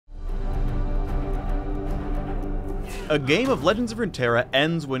A game of Legends of Runeterra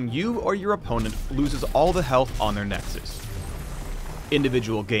ends when you or your opponent loses all the health on their nexus.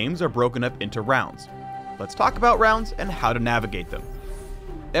 Individual games are broken up into rounds. Let's talk about rounds and how to navigate them.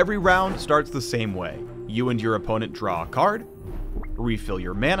 Every round starts the same way. You and your opponent draw a card, refill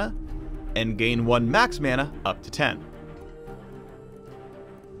your mana, and gain 1 max mana up to 10.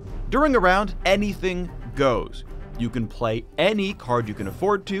 During a round, anything goes. You can play any card you can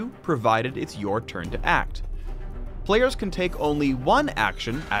afford to, provided it's your turn to act. Players can take only one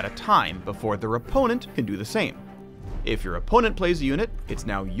action at a time before their opponent can do the same. If your opponent plays a unit, it's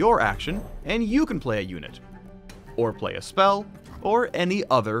now your action, and you can play a unit, or play a spell, or any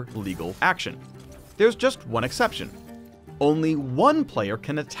other legal action. There's just one exception. Only one player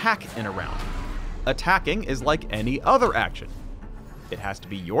can attack in a round. Attacking is like any other action. It has to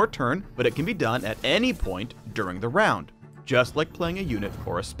be your turn, but it can be done at any point during the round, just like playing a unit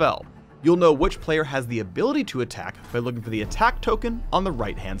or a spell. You'll know which player has the ability to attack by looking for the attack token on the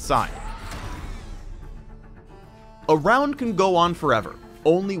right-hand side. A round can go on forever.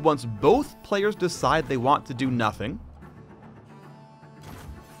 Only once both players decide they want to do nothing,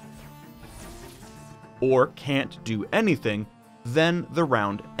 or can't do anything, then the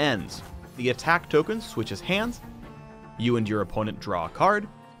round ends. The attack token switches hands, you and your opponent draw a card,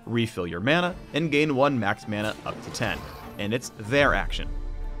 refill your mana, and gain 1 max mana up to 10, and it's their action.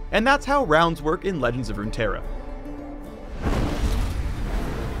 And that's how rounds work in Legends of Runeterra.